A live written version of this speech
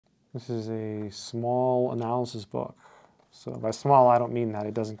This is a small analysis book. So by small, I don't mean that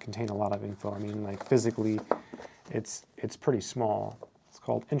it doesn't contain a lot of info. I mean, like, physically, it's pretty small. It's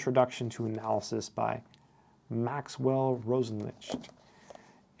called Introduction to Analysis by Maxwell Rosenlicht.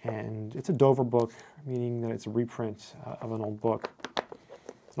 And it's a Dover book, meaning that it's a reprint of an old book.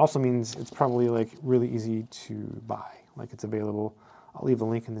 It also means it's probably, like, really easy to buy. Like, it's available. I'll leave the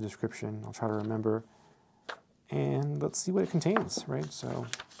link in the description. I'll try to remember. And let's see what it contains, right? So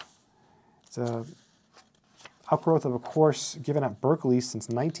it's a outgrowth of a course given at Berkeley since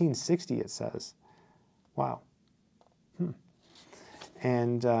 1960, it says. Wow.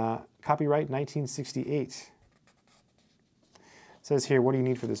 And copyright 1968. It says here, what do you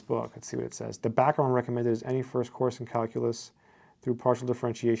need for this book? Let's see what it says. The background recommended is any first course in calculus through partial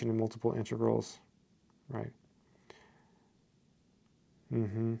differentiation and multiple integrals. Right.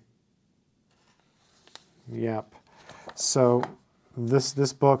 Yep. So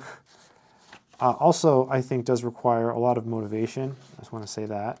this book also, I think, does require a lot of motivation. I just want to say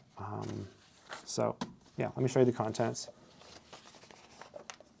that. So yeah, let me show you the contents.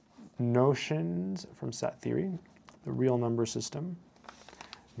 Notions from set theory, the real number system,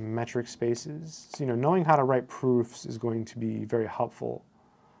 metric spaces. So, knowing how to write proofs is going to be very helpful.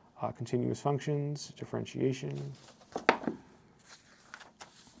 Continuous functions, differentiation.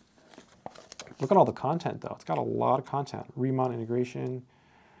 Look at all the content, though. It's got a lot of content. Riemann integration,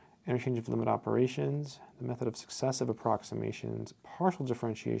 interchange of limit operations, the method of successive approximations, partial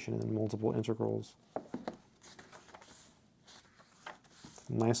differentiation, and then multiple integrals.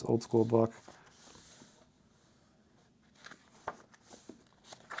 Nice old school book.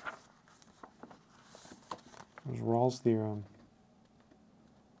 There's Rawls' theorem.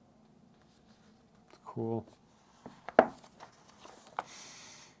 It's cool.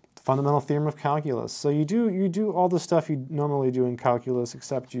 Fundamental theorem of calculus. So you do all the stuff you normally do in calculus,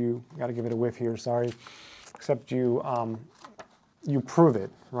 except you got to give it a whiff here. Sorry, except you prove it,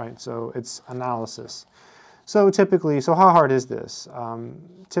 right? So it's analysis. So typically, so how hard is this?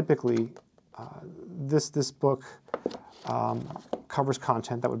 Typically, this book covers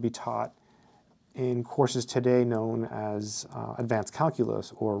content that would be taught in courses today known as advanced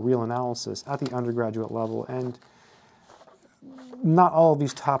calculus or real analysis at the undergraduate level, and not all of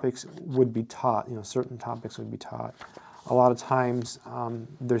these topics would be taught. Certain topics would be taught. A lot of times,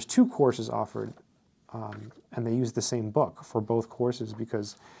 there's two courses offered, and they use the same book for both courses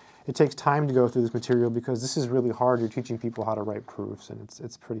because it takes time to go through this material because this is really hard. You're teaching people how to write proofs, and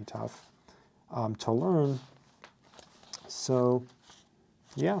it's pretty tough to learn. So,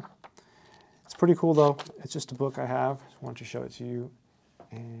 yeah. It's pretty cool, though. It's just a book I have. Just wanted to show it to you.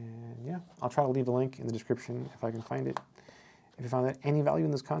 And, yeah, I'll try to leave a link in the description if I can find it. If you found any value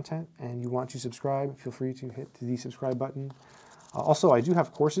in this content and you want to subscribe, feel free to hit the subscribe button. Also, I do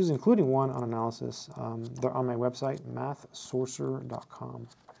have courses, including one on analysis. They're on my website, mathsorcerer.com.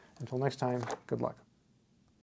 Until next time, good luck.